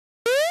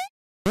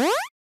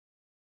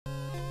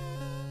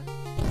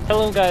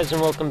Hello guys, and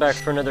welcome back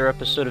for another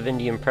episode of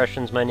Indie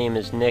Impressions. My name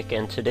is Nick,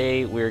 and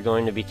today we're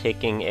going to be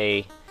taking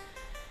a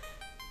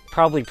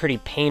probably pretty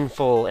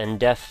painful and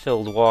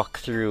death-filled walk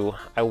through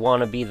I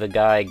Wanna Be the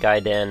Guy,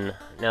 Gaiden.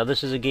 Now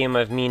this is a game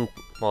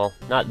well,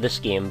 not this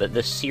game, but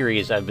this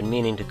series I've been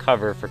meaning to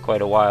cover for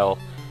quite a while,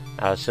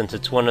 since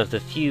it's one of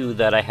the few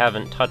that I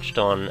haven't touched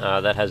on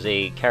that has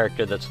a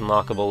character that's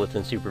unlockable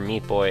within Super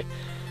Meat Boy.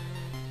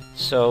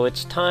 So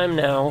it's time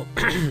now,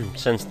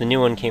 since the new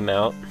one came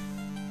out,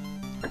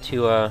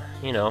 to,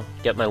 you know,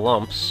 get my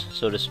lumps,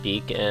 so to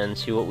speak, and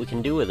see what we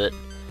can do with it.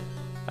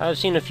 I've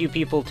seen a few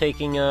people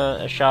taking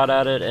a shot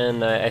at it,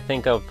 and I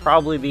think I'll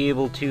probably be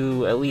able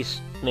to at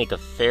least make a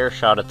fair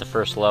shot at the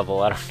first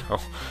level. I don't know,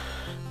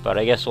 but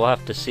I guess we'll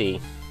have to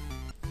see.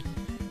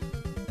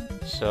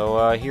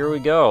 So, here we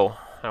go.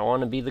 I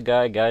Wanna Be the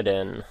Guy,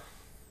 Gaiden.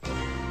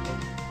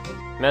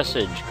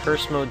 Message,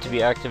 curse mode to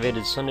be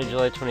activated Sunday,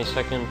 July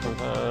 22nd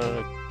from,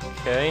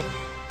 okay.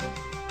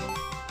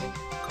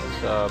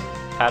 It's,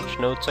 patch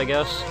notes, I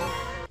guess.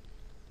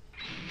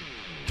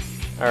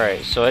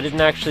 Alright, so I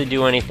didn't actually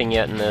do anything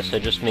yet in this, I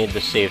just made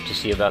the save to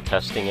see about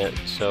testing it,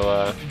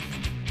 so,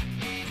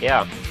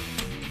 yeah.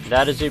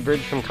 That is a bridge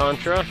from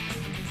Contra,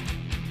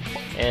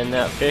 and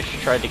that fish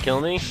tried to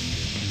kill me,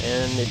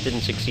 and it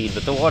didn't succeed,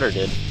 but the water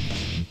did.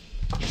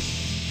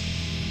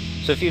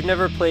 So if you've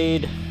never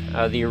played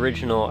the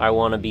original I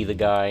Wanna Be the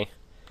Guy,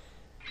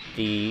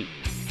 the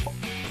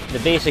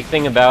basic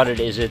thing about it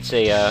is it's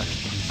a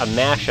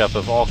mashup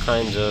of all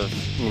kinds of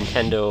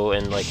Nintendo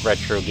and like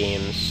retro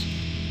games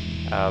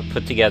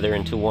put together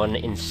into one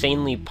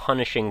insanely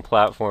punishing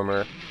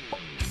platformer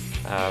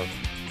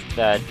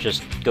that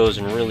just goes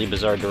in really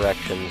bizarre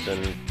directions,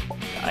 and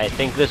I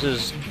think this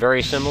is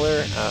very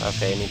similar.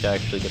 Okay, I need to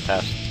actually get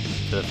past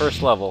to the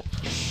first level.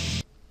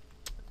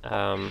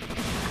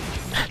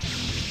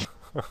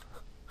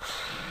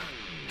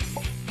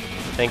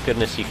 Thank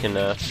goodness you can,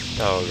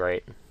 oh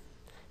right,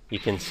 you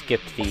can skip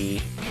the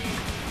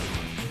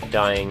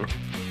dying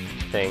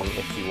thing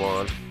if you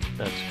want.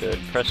 That's good.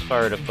 Press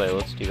fire to play,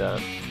 let's do that.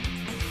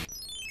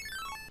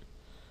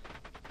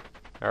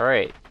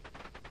 Alright.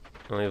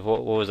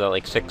 What was that,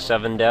 like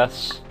 6-7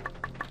 deaths?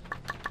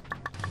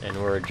 And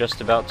we're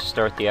just about to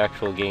start the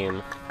actual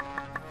game.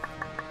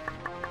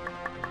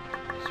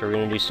 So we're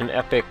gonna do some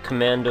epic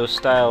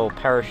commando-style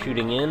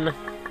parachuting in.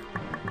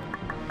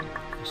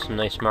 Some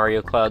nice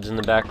Mario clouds in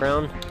the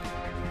background.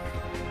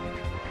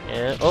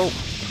 And, oh!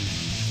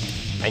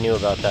 I knew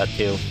about that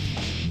too.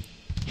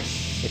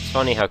 It's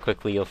funny how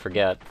quickly you'll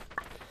forget.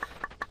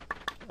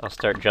 I'll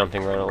start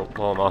jumping right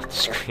while I'm off the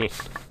screen.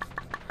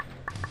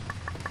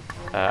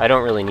 I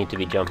don't really need to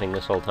be jumping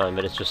this whole time,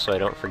 but it's just so I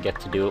don't forget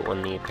to do it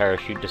when the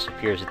parachute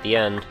disappears at the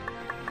end.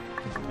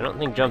 I don't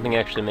think jumping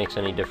actually makes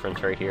any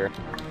difference right here.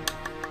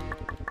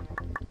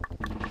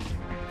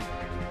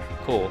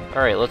 Cool.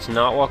 Alright, let's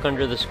not walk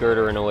under this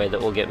girder in a way that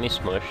will get me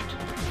smushed.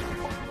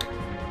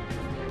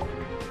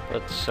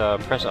 Let's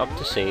press up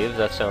to save,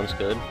 that sounds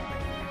good.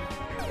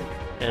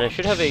 And I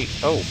should have a...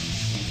 oh!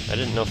 I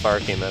didn't know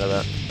fire came out of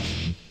that.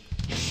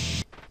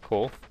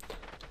 Cool.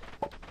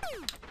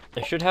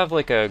 I should have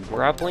like a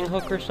grappling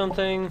hook or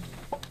something.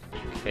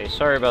 Okay,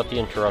 sorry about the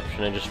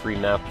interruption, I just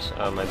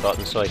remapped my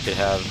button so I could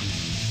have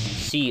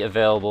C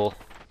available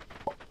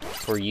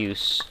for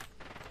use.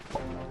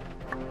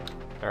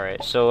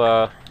 Alright,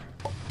 so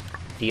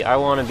the I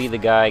Wanna Be the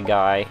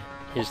Guy,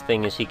 his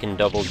thing is he can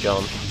double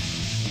jump.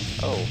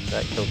 Oh,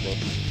 that killed me.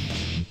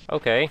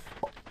 Okay.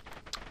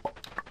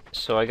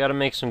 So I gotta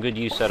make some good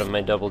use out of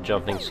my double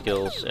jumping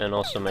skills and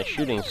also my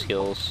shooting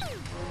skills.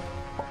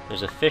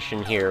 There's a fish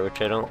in here, which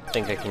I don't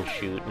think I can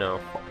shoot, no.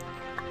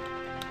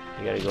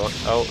 You gotta go...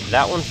 oh,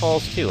 that one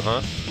falls too,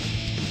 huh?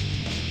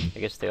 I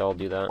guess they all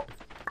do that.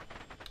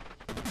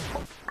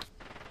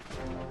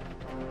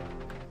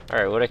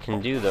 Alright, what I can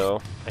do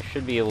though, I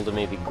should be able to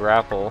maybe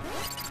grapple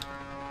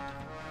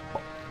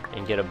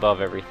and get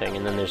above everything,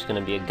 and then there's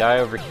gonna be a guy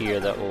over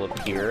here that will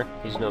appear.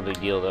 He's no big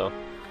deal though.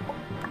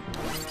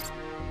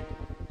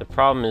 The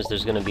problem is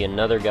there's gonna be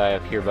another guy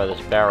up here by this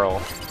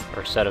barrel,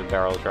 or set of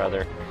barrels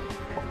rather.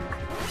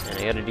 And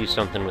I gotta do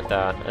something with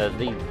that.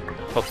 The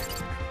hook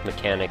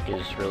mechanic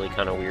is really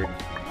kind of weird.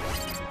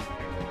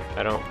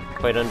 I don't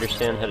quite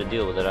understand how to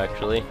deal with it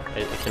actually.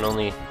 It can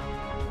only...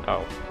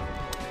 oh.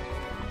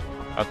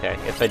 Okay,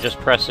 if I just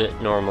press it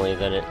normally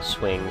then it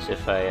swings.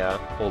 If I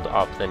hold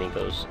up then he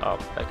goes up.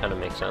 That kind of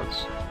makes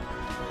sense.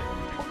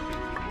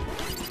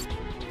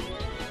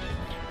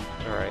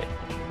 Alright.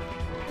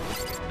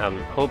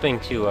 I'm hoping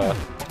to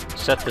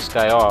set this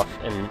guy off,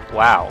 and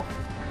wow.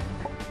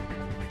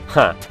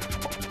 Huh.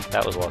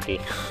 That was lucky.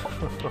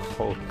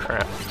 Holy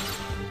crap.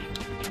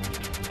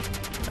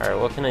 Alright,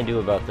 what can I do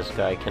about this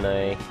guy? Can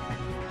I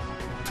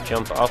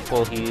jump up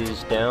while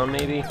he's down,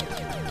 maybe?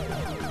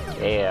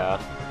 Yeah.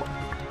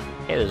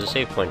 Hey, there's a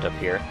save point up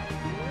here.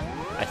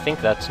 I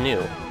think that's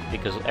new,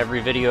 because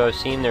every video I've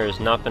seen there has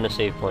not been a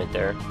save point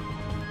there.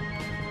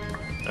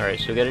 Alright,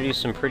 so we gotta do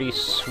some pretty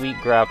sweet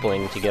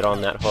grappling to get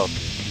on that hook.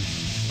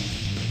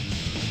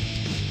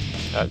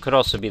 It could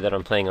also be that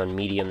I'm playing on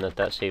medium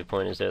that save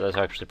point is there. That's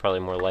actually probably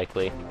more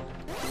likely.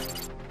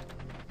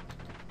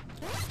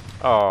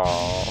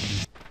 Oh,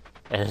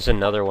 and there's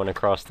another one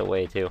across the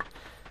way too.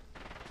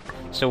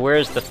 So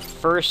whereas the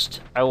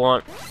first I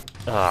want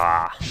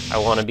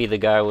to be the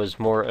guy who was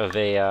more of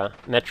a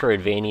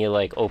Metroidvania,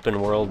 like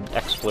open world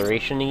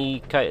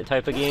exploration-y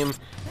type of game.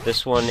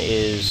 This one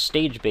is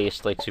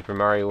stage-based, like Super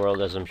Mario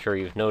World, as I'm sure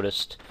you've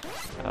noticed.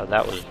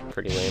 That was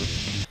pretty lame.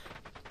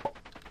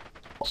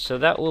 So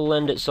that will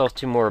lend itself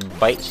to more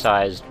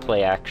bite-sized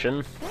play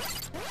action.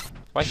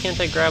 Why can't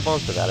I grab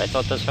onto that? I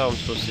thought that's how I'm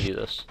supposed to do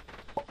this.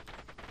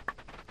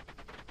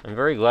 I'm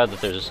very glad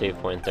that there's a save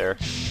point there.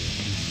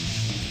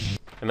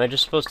 Am I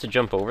just supposed to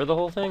jump over the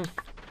whole thing?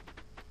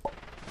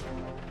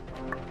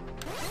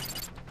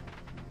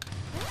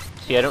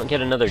 See, I don't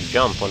get another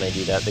jump when I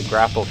do that. The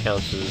grapple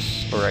counts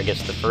as, or I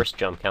guess the first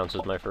jump counts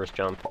as my first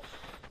jump.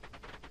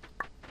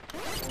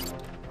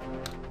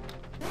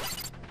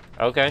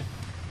 Okay.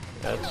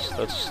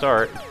 Let's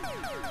start.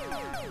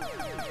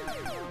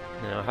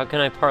 Now, how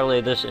can I parlay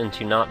this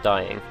into not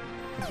dying?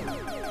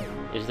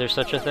 Is there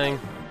such a thing?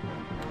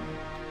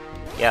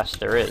 Yes,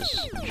 there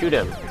is. Shoot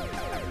him!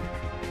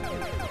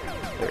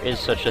 There is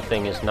such a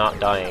thing as not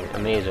dying.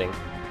 Amazing.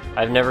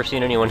 I've never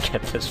seen anyone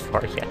get this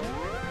far yet.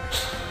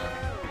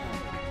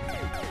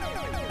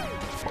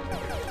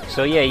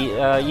 So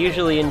yeah,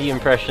 usually Indie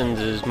Impressions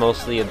is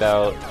mostly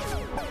about,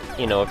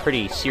 you know, a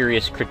pretty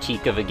serious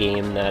critique of a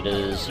game that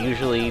is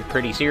usually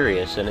pretty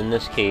serious, and in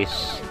this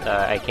case,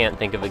 I can't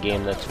think of a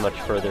game that's much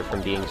further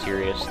from being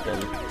serious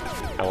than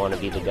I Want to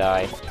Be the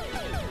Guy.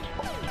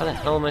 How the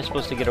hell am I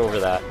supposed to get over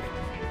that?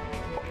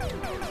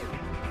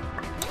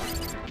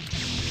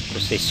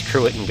 Just say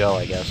screw it and go,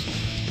 I guess.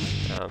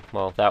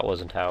 Well, that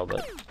wasn't how,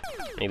 but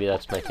maybe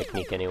that's my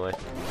technique anyway.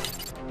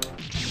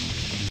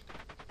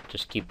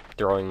 Just keep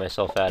throwing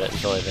myself at it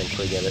until I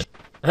eventually get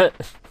it.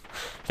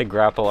 The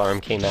grapple arm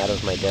came out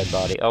of my dead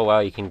body. Oh wow,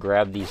 you can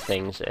grab these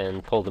things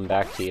and pull them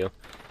back to you.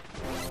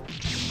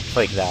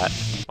 Like that.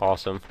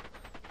 Awesome.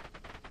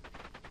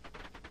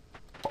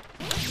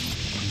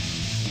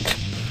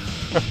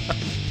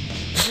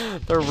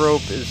 The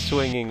rope is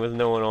swinging with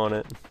no one on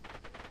it.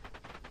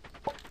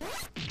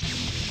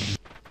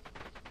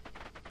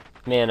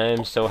 Man, I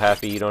am so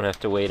happy you don't have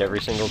to wait every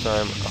single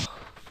time. Oh,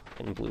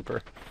 fucking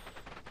blooper.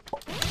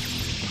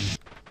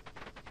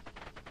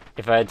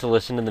 If I had to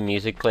listen to the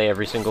music play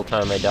every single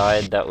time I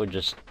died, that would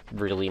just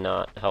really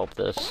not help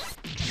this.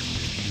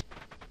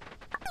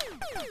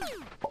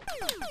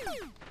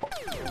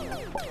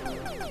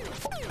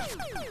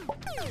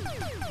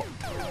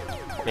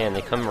 Man,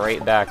 they come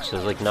right back, so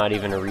there's like not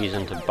even a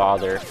reason to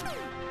bother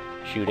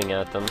shooting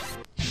at them.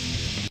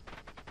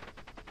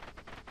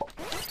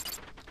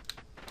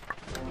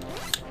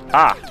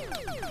 Ah!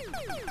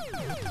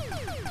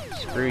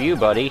 Screw you,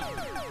 buddy.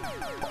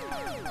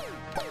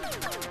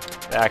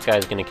 That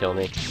guy's gonna kill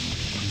me.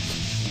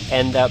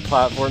 And that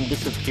platform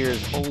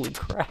disappears. Holy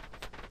crap.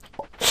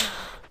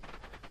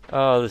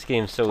 Oh, this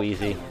game's so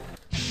easy.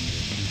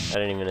 I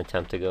didn't even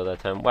attempt to go that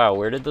time. Wow,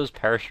 where did those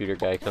parachuter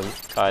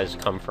guys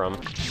come from?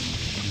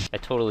 I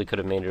totally could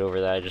have made it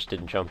over that, I just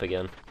didn't jump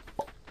again.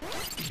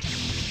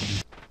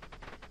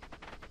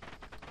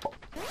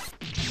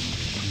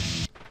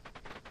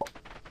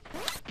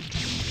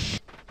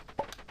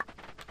 I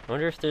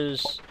wonder if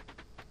there's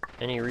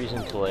any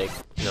reason to, like,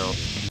 no.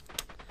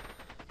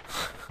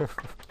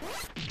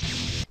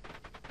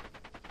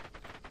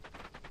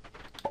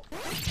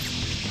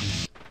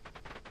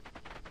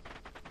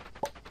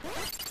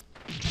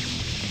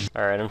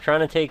 Alright, I'm trying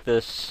to take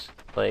this,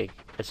 like,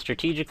 as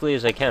strategically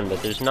as I can,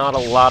 but there's not a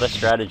lot of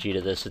strategy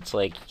to this. It's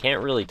like, you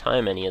can't really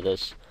time any of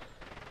this.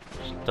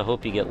 Just to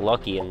hope you get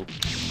lucky and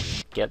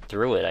get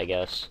through it, I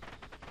guess.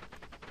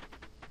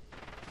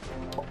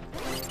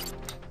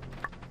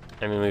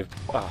 I mean, we've...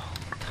 oh,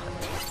 God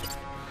damn it.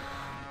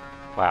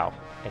 Wow.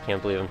 I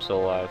can't believe I'm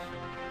still alive.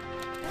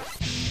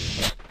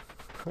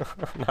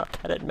 Not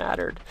that it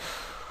mattered.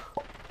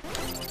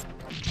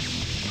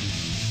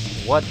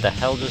 What the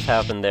hell just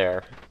happened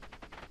there?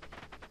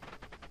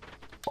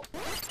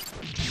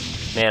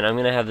 Man, I'm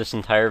gonna have this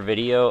entire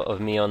video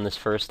of me on this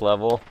first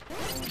level,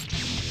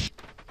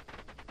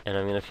 and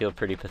I'm gonna feel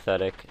pretty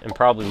pathetic. And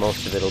probably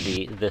most of it'll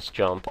be this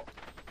jump.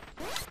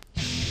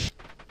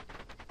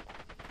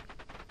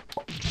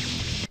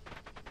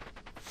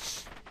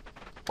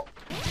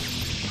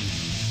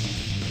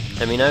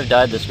 I mean, I've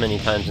died this many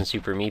times in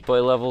Super Meat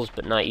Boy levels,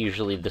 but not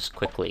usually this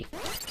quickly.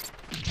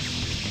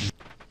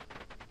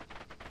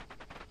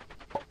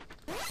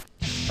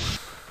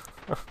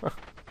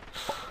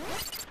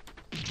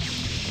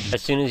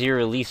 As soon as you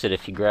release it,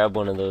 if you grab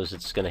one of those,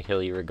 it's gonna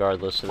kill you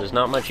regardless, so there's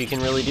not much you can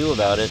really do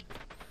about it.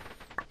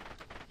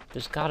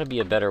 There's gotta be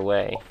a better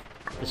way.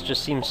 This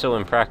just seems so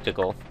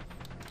impractical.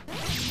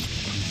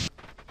 Can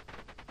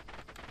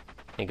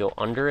you go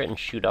under it and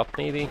shoot up,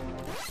 maybe?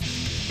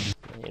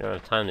 You don't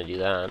have time to do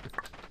that.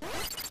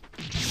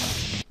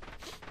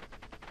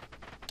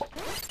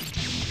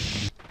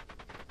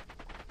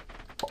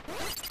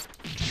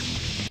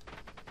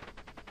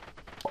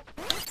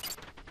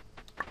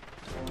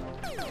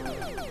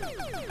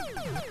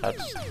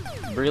 That's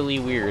really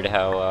weird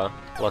how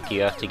lucky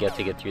you have to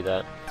get through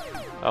that.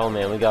 Oh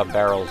man, we got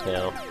barrels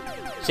now.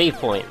 Save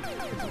point!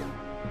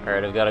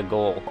 Alright, I've got a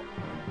goal.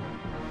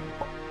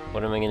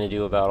 What am I gonna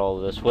do about all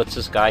of this? What's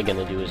this guy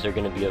gonna do? Is there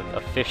gonna be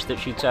a fish that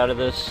shoots out of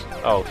this?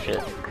 Oh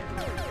shit.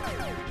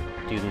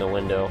 Dude in the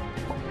window.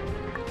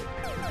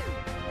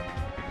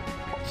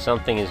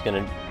 Something is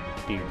gonna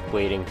be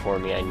waiting for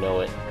me, I know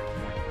it.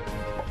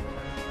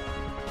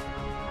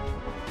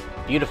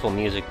 Beautiful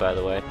music, by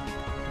the way.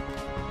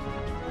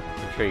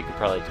 I'm sure you could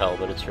probably tell,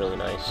 but it's really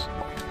nice.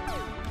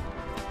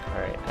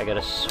 Alright, I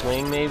gotta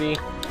swing, maybe?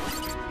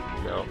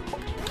 No.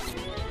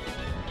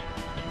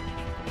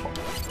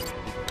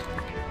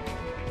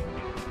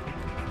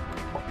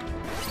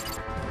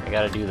 I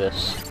gotta do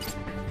this.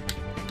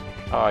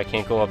 Oh, I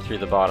can't go up through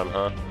the bottom,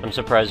 huh? I'm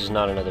surprised there's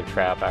not another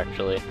trap,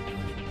 actually.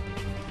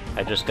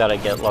 I just gotta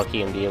get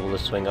lucky and be able to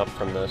swing up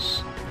from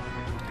this.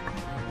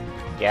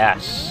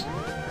 Yes!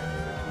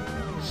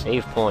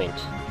 Save point.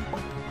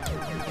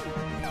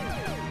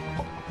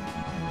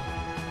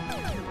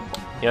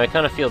 You know, I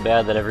kind of feel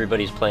bad that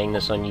everybody's playing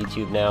this on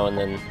YouTube now, and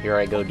then here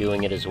I go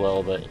doing it as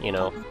well, but, you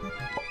know,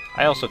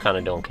 I also kind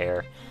of don't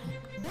care.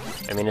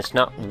 I mean, it's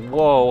not...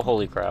 Whoa,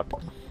 holy crap.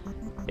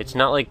 It's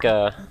not like,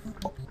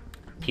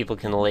 people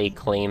can lay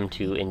claim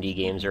to indie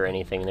games or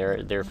anything.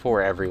 They're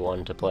for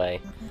everyone to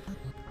play.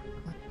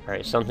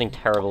 Alright, something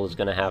terrible is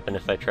going to happen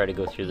if I try to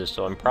go through this,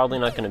 so I'm probably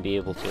not going to be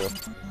able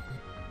to.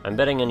 I'm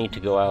betting I need to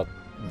go out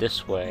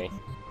this way.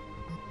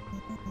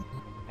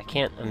 I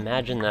can't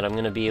imagine that I'm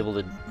going to be able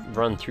to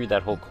run through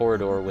that whole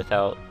corridor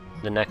without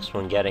the next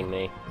one getting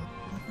me.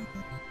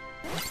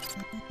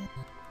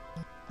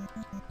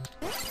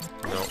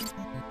 No.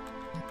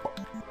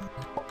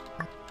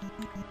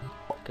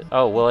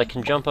 Oh, well, I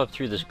can jump up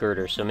through this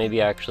girder, so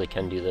maybe I actually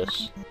can do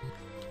this.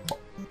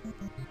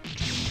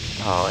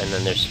 Oh, and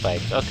then there's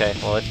spikes. Okay,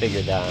 well, I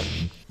figured that.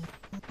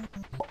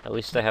 At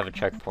least I have a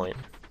checkpoint.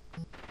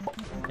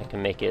 I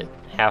can make it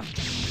half...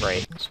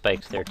 Right,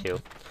 spikes there, too.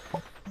 I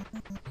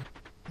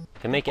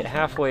can make it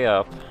halfway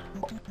up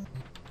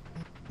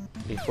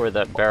before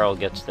that barrel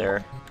gets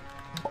there.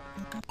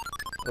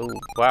 Oh,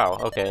 wow,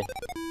 okay.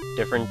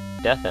 Different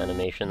death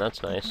animation,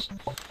 that's nice.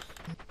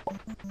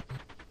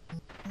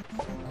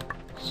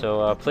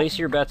 So, place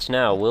your bets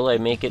now. Will I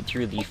make it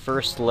through the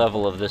first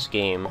level of this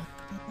game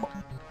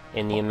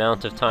in the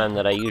amount of time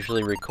that I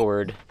usually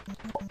record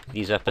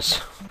these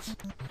episodes?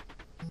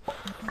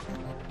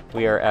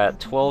 We are at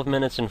 12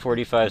 minutes and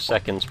 45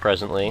 seconds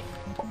presently.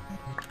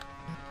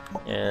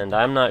 And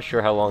I'm not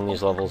sure how long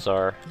these levels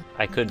are.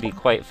 I could be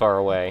quite far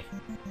away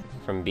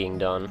from being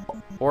done.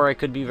 Or I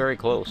could be very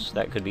close.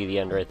 That could be the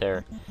end right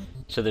there.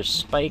 So there's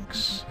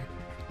spikes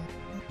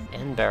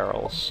and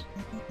barrels.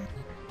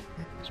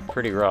 It's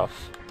pretty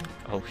rough.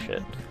 Oh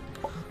shit.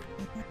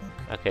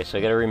 Okay, so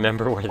I gotta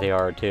remember where they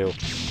are too.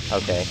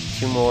 Okay,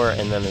 2 more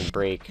and then a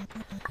break.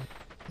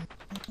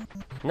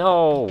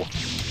 No!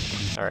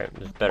 Alright,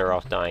 it's better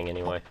off dying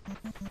anyway.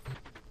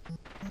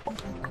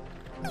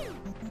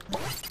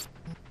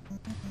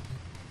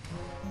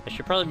 I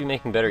should probably be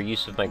making better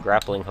use of my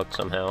grappling hook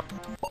somehow.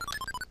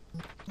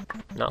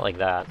 Not like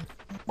that.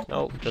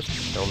 Nope, just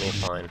kill me,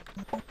 fine.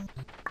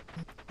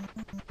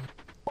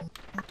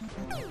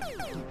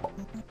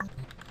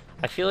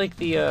 I feel like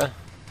the,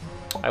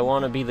 I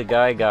wanna be the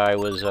guy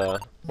was,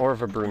 more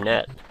of a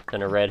brunette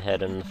than a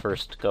redhead in the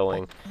first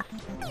going.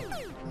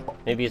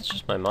 Maybe it's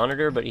just my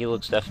monitor, but he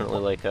looks definitely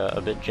like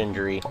a bit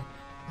gingery.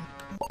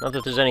 Not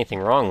that there's anything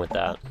wrong with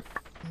that.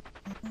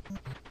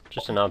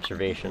 Just an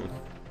observation.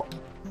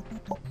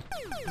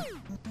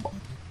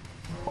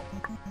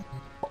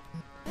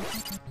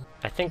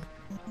 I think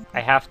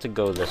I have to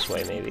go this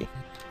way, maybe.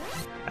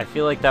 I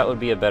feel like that would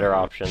be a better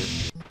option.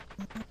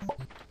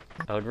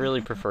 I would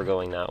really prefer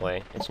going that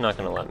way. It's not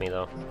going to let me,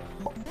 though.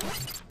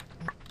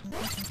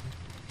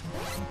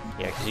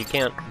 Yeah, because you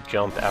can't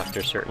jump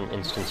after certain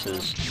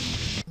instances.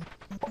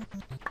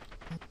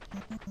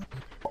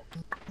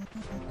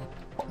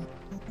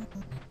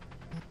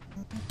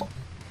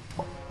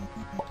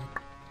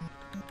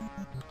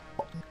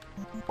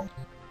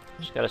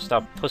 Just gotta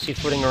stop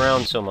pussyfooting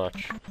around so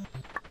much.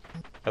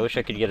 I wish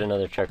I could get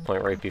another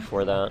checkpoint right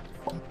before that.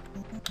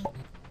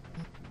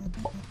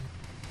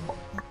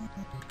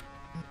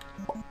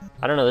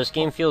 I don't know, this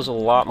game feels a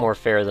lot more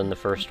fair than the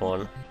first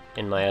one,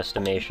 in my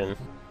estimation.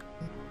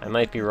 I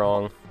might be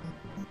wrong,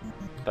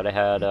 but I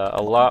had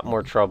a lot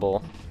more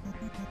trouble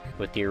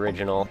with the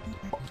original.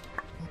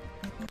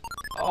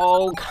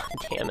 Oh, god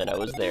damn it, I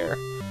was there.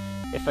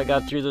 If I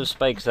got through those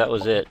spikes, that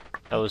was it.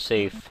 I was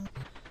safe.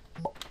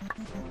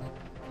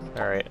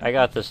 Alright, I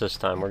got this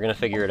time. We're gonna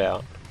figure it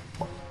out.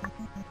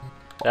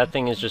 That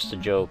thing is just a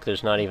joke.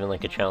 There's not even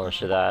like a challenge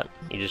to that.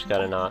 You just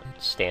gotta not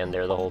stand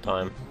there the whole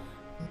time.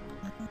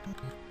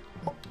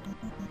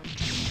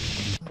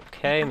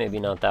 Okay, maybe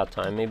not that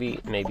time. Maybe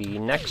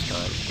next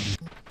time.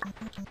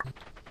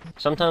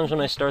 Sometimes when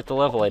I start the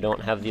level, I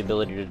don't have the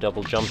ability to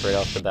double jump right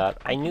off the bat.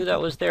 I knew that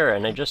was there,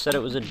 and I just said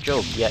it was a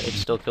joke, yet it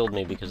still killed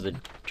me because the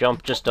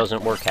jump just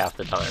doesn't work half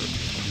the time.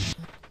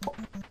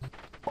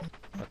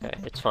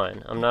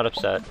 fine. I'm not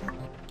upset.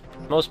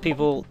 Most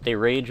people, they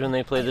rage when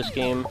they play this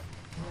game.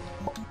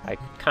 I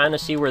kind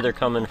of see where they're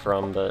coming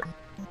from, but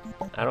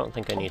I don't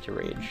think I need to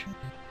rage.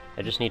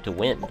 I just need to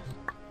win.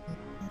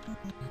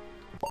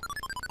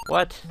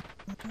 What?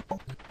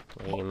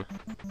 Lame.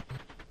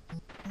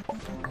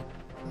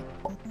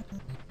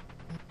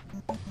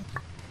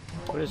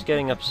 What does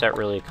getting upset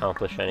really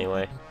accomplish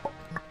anyway?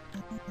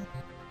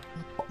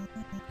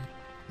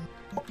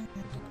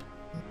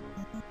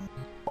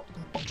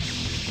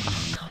 Oh,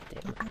 God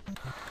damn it.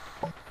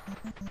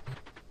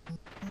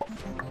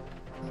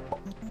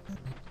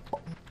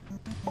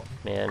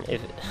 Man,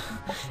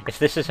 if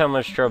this is how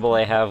much trouble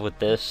I have with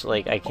this,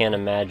 like, I can't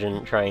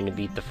imagine trying to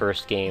beat the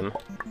first game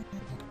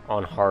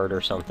on hard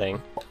or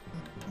something.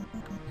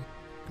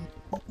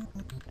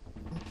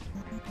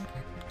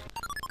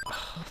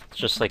 It's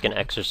just like an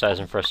exercise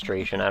in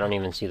frustration. I don't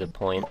even see the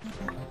point.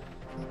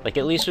 Like,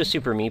 at least with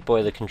Super Meat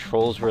Boy, the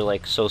controls were,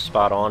 like, so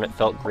spot on. It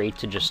felt great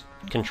to just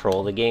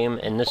control the game.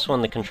 And this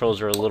one, the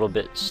controls are a little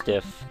bit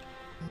stiff.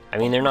 I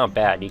mean, they're not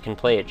bad. You can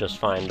play it just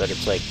fine, but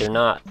it's like, they're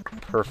not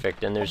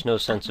perfect, and there's no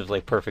sense of,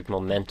 like, perfect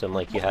momentum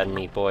like you had in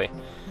Meat Boy.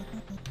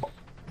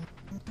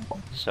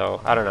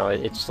 So, I don't know,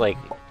 it's like,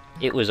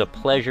 it was a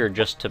pleasure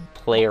just to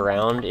play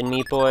around in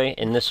Meat Boy.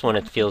 In this one,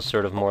 it feels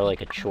sort of more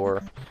like a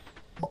chore.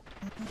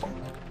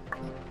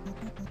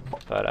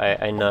 But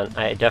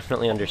I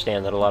definitely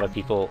understand that a lot of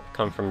people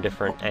come from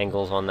different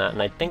angles on that,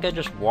 and I think I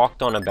just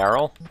walked on a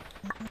barrel.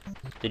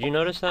 Did you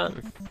notice that?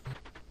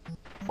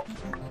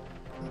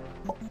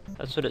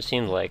 That's what it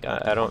seemed like.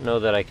 I don't know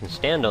that I can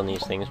stand on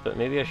these things, but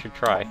maybe I should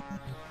try.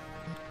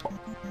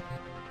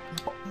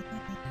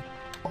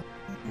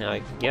 Now,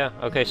 yeah,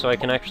 okay, so I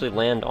can actually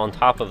land on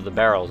top of the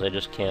barrels. I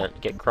just can't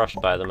get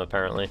crushed by them,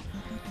 apparently.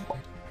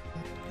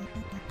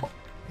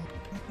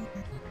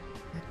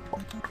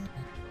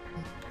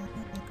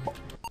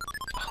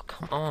 Oh,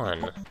 come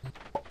on.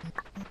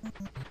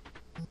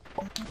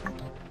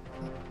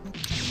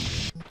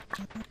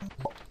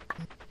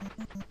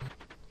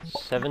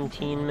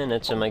 "17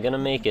 minutes, am I gonna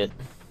make it?"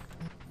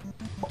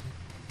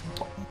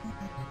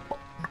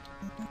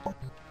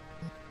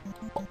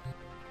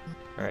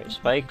 Alright,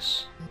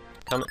 spikes.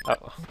 Come. Oh,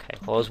 okay.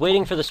 Well, I was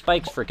waiting for the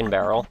spikes, frickin'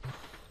 barrel.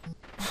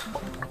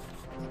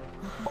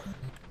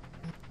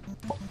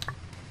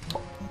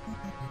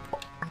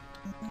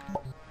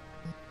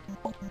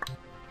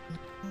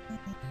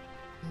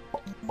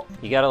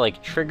 You gotta,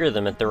 like, trigger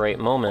them at the right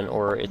moment,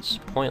 or it's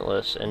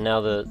pointless, and now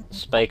the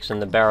spikes in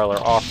the barrel are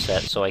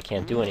offset, so I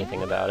can't do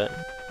anything about it.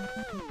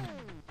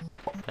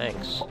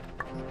 Thanks.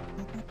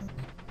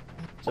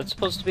 Is that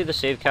supposed to be the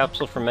save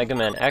capsule from Mega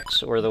Man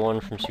X, or the one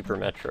from Super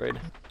Metroid?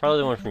 Probably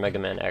the one from Mega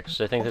Man X.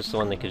 I think that's the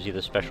one that gives you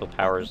the special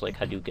powers, like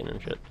Hadouken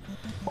and shit.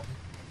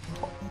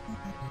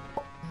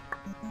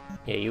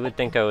 Yeah, you would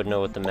think I would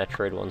know what the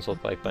Metroid ones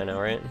look like by now,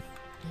 right?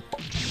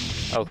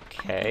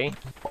 Okay.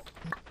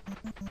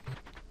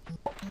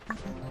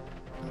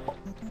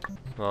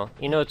 Well,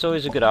 you know, it's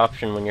always a good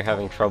option when you're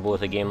having trouble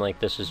with a game like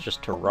this is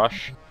just to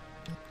rush.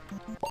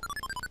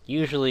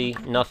 Usually,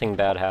 nothing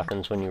bad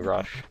happens when you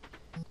rush.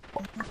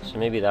 So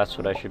maybe that's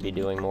what I should be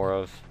doing more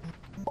of.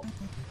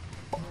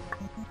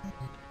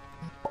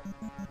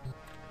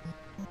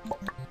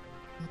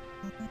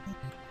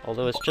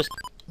 Although it's just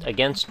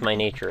against my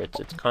nature.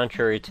 It's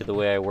contrary to the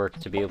way I work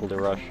to be able to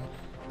rush.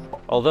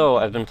 Although,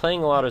 I've been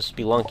playing a lot of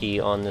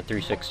Spelunky on the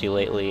 360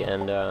 lately,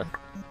 and,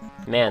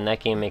 man, that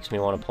game makes me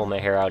want to pull my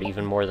hair out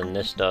even more than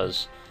this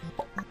does.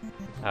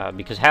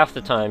 Because half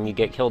the time you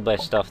get killed by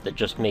stuff that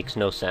just makes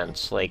no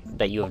sense, like,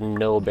 that you have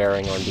no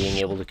bearing on being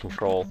able to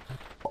control.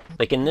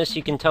 Like, in this,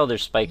 you can tell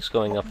there's spikes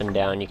going up and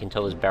down, you can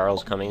tell there's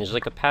barrels coming, there's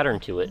like a pattern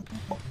to it.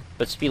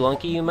 But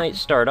Spelunky, you might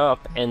start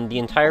up, and the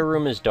entire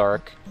room is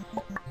dark,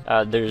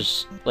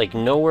 there's, like,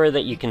 nowhere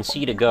that you can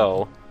see to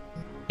go.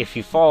 If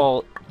you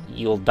fall,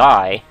 you'll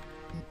die.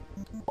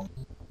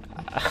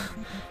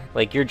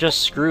 Like, you're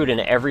just screwed in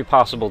every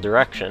possible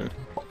direction.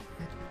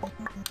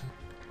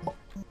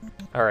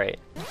 Alright.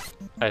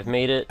 I've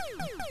made it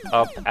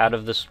up out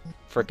of this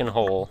frickin'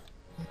 hole.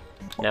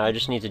 Now I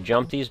just need to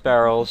jump these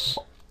barrels.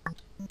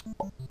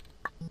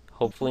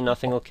 Hopefully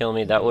nothing will kill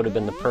me. That would have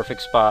been the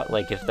perfect spot,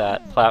 like if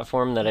that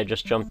platform that I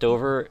just jumped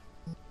over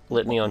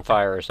lit me on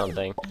fire or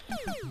something.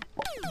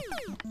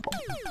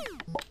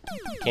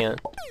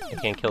 I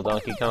can't kill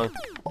Donkey Kong.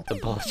 The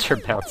bullets are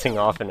bouncing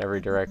off in every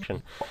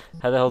direction.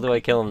 How the hell do I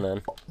kill him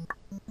then?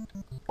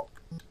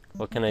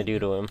 What can I do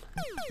to him?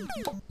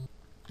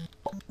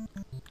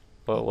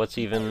 Well, what's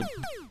even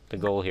the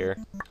goal here?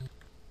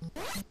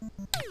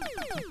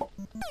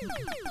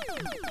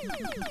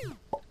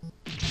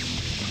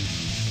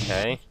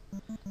 Okay.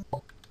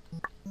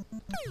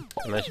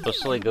 Am I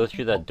supposed to, like, go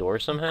through that door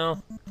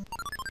somehow?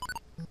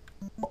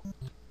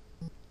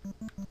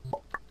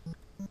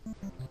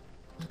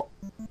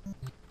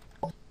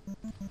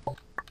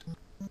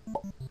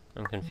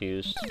 I'm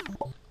confused.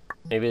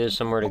 Maybe there's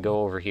somewhere to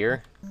go over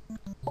here?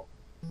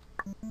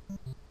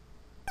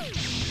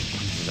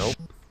 Nope.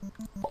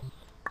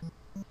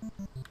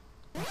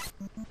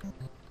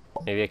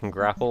 Maybe I can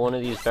grapple one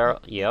of these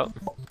barrels? Yep.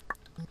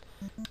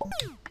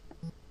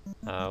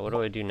 What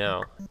do I do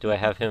now? Do I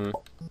have him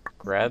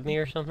grab me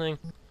or something?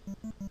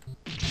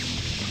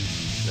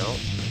 No.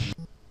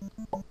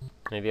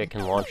 Maybe I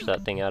can launch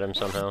that thing at him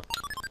somehow.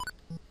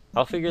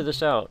 I'll figure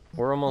this out.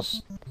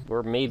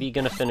 We're maybe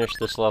gonna finish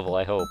this level,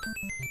 I hope.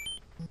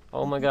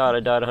 Oh my god, I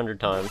died 100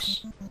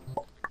 times.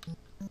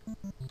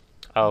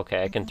 Oh,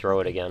 okay, I can throw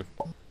it again.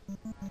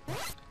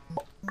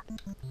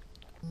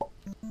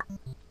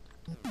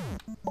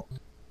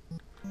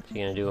 Is he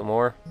gonna do it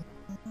more?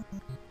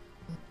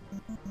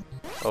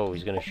 Oh,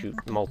 he's gonna shoot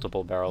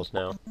multiple barrels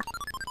now.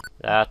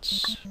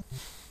 That's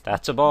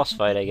a boss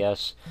fight, I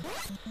guess.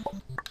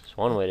 It's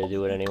one way to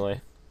do it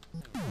anyway.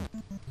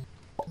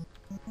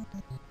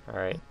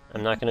 Alright,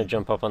 I'm not gonna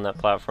jump up on that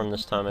platform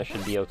this time, I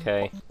should be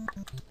okay.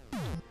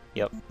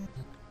 Yep.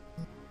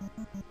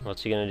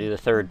 What's he gonna do the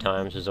third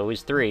time? There's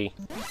always 3.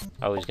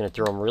 Oh, he's gonna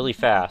throw him really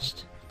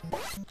fast.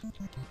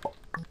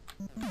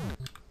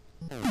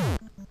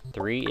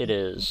 3 it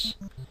is.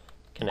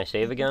 Can I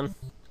save again?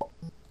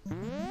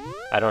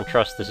 I don't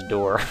trust this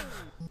door.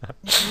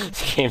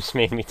 This game's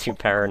made me too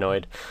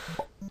paranoid.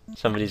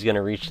 Somebody's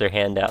gonna reach their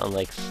hand out and,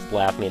 like,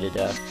 slap me to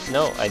death.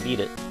 No, I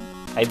beat it.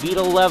 I beat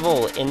a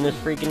level in this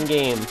freaking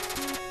game.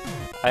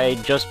 I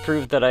just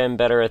proved that I am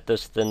better at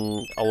this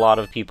than a lot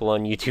of people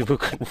on YouTube who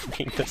couldn't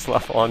beat this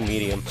level on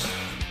medium.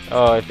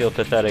 Oh, I feel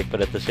pathetic, but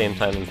at the same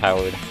time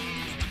empowered.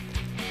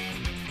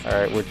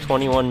 Alright, we're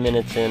 21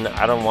 minutes in.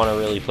 I don't want to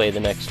really play the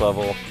next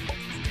level.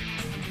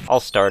 I'll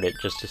start it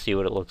just to see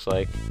what it looks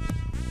like.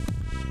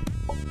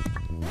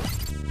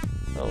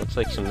 Oh, looks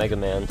like some Mega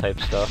Man type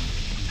stuff.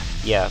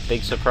 Yeah,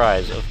 big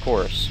surprise, of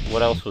course.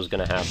 What else was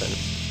gonna happen?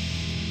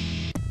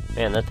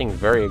 Man, that thing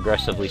very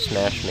aggressively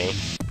smashed me.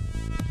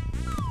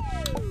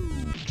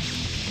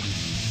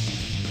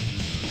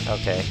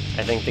 Okay,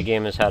 I think the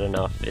game has had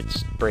enough.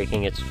 It's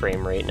breaking its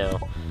frame rate now.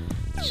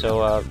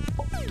 So,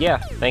 yeah,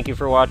 thank you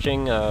for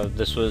watching.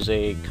 This was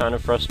a kind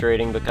of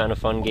frustrating but kind of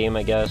fun game,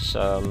 I guess.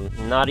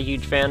 Not a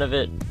huge fan of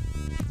it,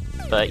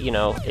 but, you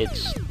know,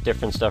 it's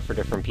different stuff for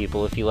different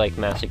people. If you like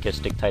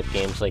masochistic type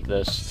games like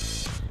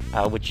this,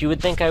 which you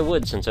would think I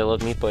would since I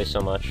love Meat Boy so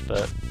much,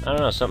 but I don't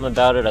know, something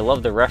about it. I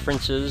love the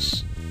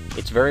references.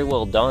 It's very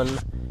well done.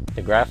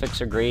 The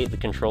graphics are great. The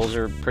controls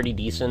are pretty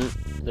decent.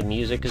 The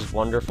music is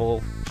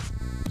wonderful.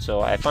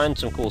 So I find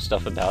some cool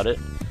stuff about it,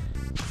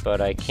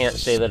 but I can't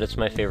say that it's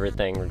my favorite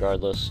thing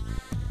regardless.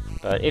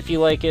 But if you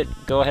like it,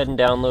 go ahead and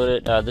download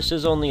it. This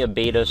is only a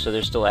beta, so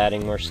they're still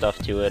adding more stuff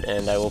to it,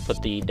 and I will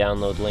put the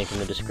download link in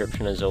the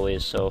description as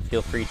always, so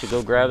feel free to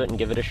go grab it and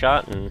give it a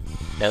shot, and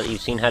now that you've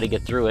seen how to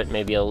get through it,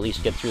 maybe I'll at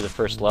least get through the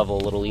first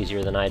level a little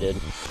easier than I did.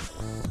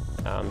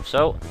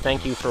 So,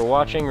 thank you for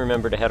watching.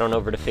 Remember to head on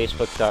over to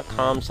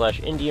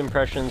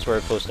facebook.com/IndieImpressions, where I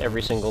post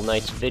every single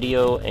night's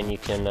video, and you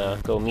can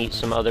go meet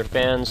some other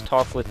fans,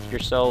 talk with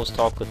yourselves,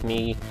 talk with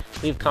me,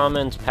 leave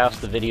comments, pass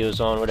the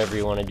videos on, whatever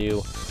you want to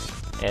do.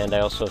 And I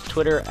also have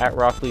Twitter,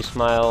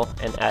 @RockLeeSmile,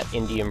 and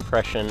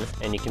 @IndieImpression,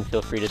 and you can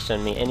feel free to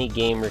send me any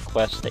game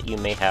requests that you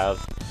may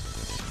have.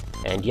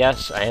 And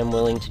yes, I am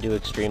willing to do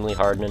extremely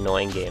hard and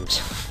annoying games.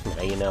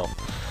 Now you know.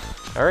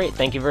 Alright,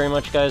 thank you very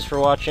much guys for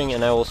watching,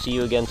 and I will see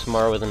you again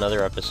tomorrow with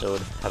another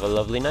episode. Have a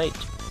lovely night.